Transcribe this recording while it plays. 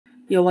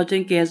You're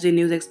watching KSG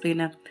News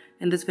Explainer.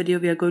 In this video,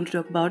 we are going to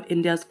talk about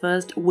India's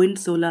first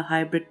wind-solar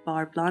hybrid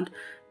power plant.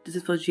 This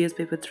is for GS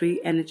Paper 3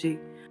 Energy.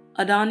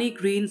 Adani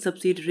Green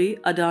subsidiary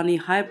Adani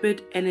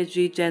Hybrid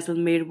Energy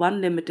Jaisalmer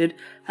 1 Limited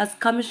has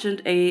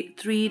commissioned a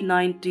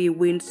 390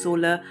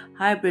 wind-solar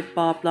hybrid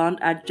power plant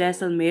at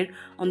Jaisalmer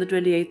on the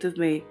 28th of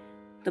May.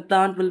 The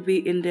plant will be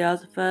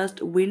India's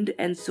first wind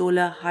and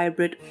solar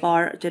hybrid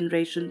power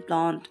generation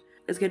plant.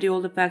 Let's get you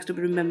all the facts to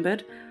be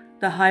remembered.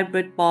 The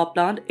hybrid power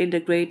plant,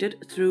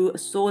 integrated through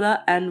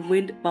solar and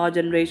wind power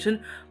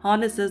generation,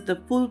 harnesses the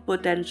full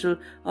potential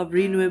of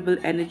renewable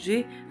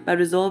energy by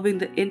resolving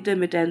the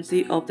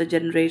intermittency of the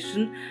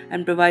generation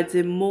and provides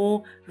a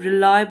more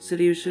reliable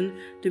solution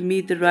to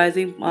meet the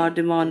rising power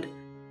demand.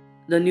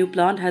 The new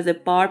plant has a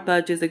power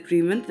purchase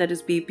agreement, that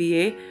is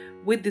PPA,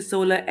 with the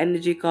Solar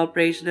Energy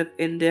Corporation of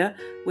India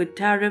with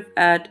tariff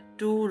at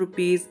 2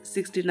 rupees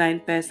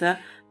 69 paisa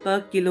per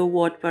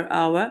kilowatt per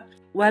hour,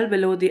 well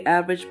below the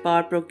average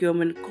power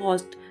procurement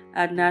cost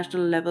at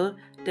national level,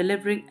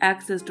 delivering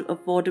access to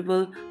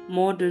affordable,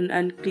 modern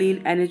and clean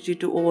energy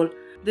to all.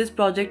 This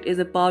project is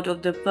a part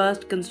of the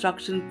first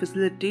construction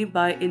facility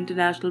by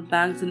international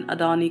banks in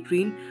Adani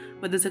Green.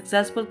 With the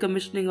successful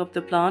commissioning of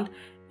the plant,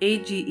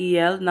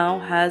 AGEL now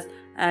has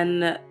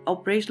an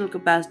operational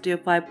capacity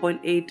of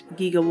 5.8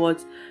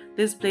 gigawatts.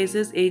 This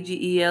places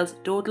AGEL's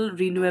total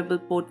renewable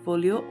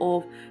portfolio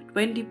of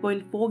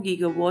 20.4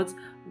 gigawatts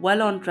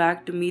well on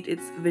track to meet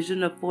its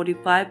vision of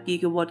 45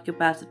 gigawatt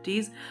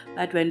capacities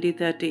by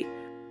 2030.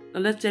 Now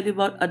let's tell you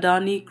about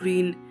Adani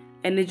Green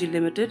Energy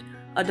Limited.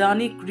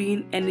 Adani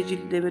Green Energy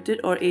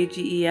Limited, or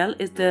AGEL,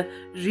 is the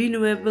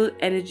renewable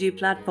energy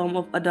platform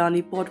of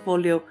Adani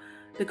portfolio.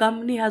 The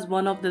company has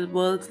one of the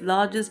world's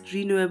largest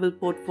renewable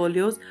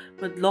portfolios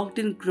with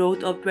locked-in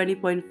growth of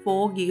 20.4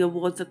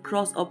 gigawatts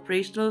across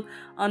operational,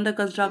 under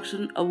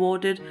construction,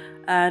 awarded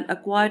and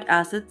acquired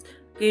assets,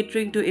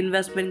 catering to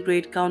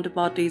investment-grade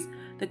counterparties.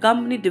 The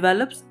company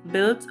develops,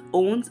 builds,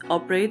 owns,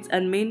 operates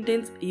and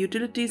maintains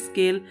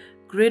utility-scale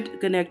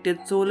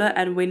grid-connected solar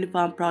and wind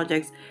farm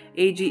projects.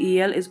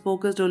 AGEL is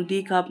focused on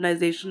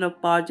decarbonization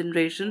of power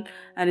generation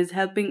and is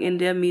helping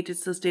India meet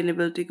its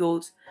sustainability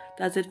goals.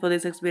 That's it for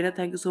this explainer.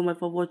 Thank you so much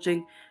for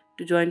watching.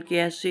 To join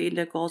KSG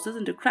India courses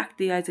and to crack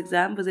the IELTS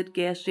exam, visit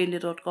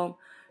ksgindia.com.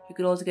 You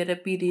can also get a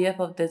PDF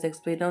of this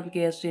explainer on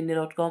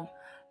ksgindia.com.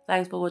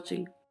 Thanks for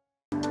watching.